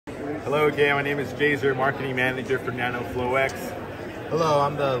Hello again, my name is Jazer, Marketing Manager for NanoFlowX. Hello,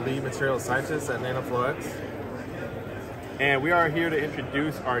 I'm the Lead Material Scientist at NanoFlowX. And we are here to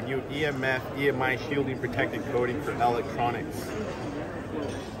introduce our new EMF, EMI shielding protected coating for electronics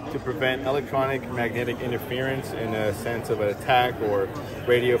to prevent electronic magnetic interference in a sense of an attack or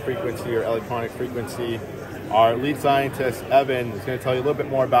radio frequency or electronic frequency. Our lead scientist, Evan, is going to tell you a little bit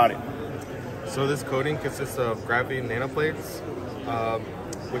more about it. So this coating consists of graphene nanoplates,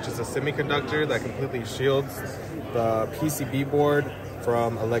 which is a semiconductor that completely shields the PCB board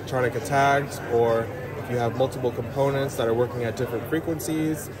from electronic attacks, or if you have multiple components that are working at different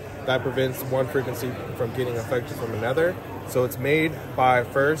frequencies, that prevents one frequency from getting affected from another. So it's made by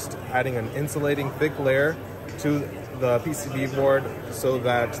first adding an insulating thick layer to the PCB board so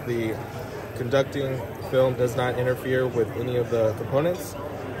that the conducting film does not interfere with any of the components.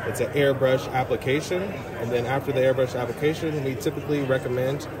 It's an airbrush application, and then after the airbrush application, we typically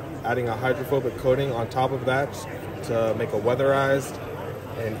recommend adding a hydrophobic coating on top of that to make a weatherized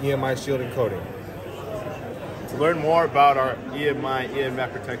and EMI shielding coating. To learn more about our EMI,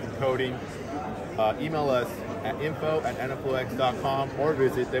 EMF protected coating, email us at info@nanoflowx.com or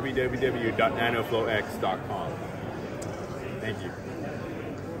visit www.nanoflowx.com. Thank you.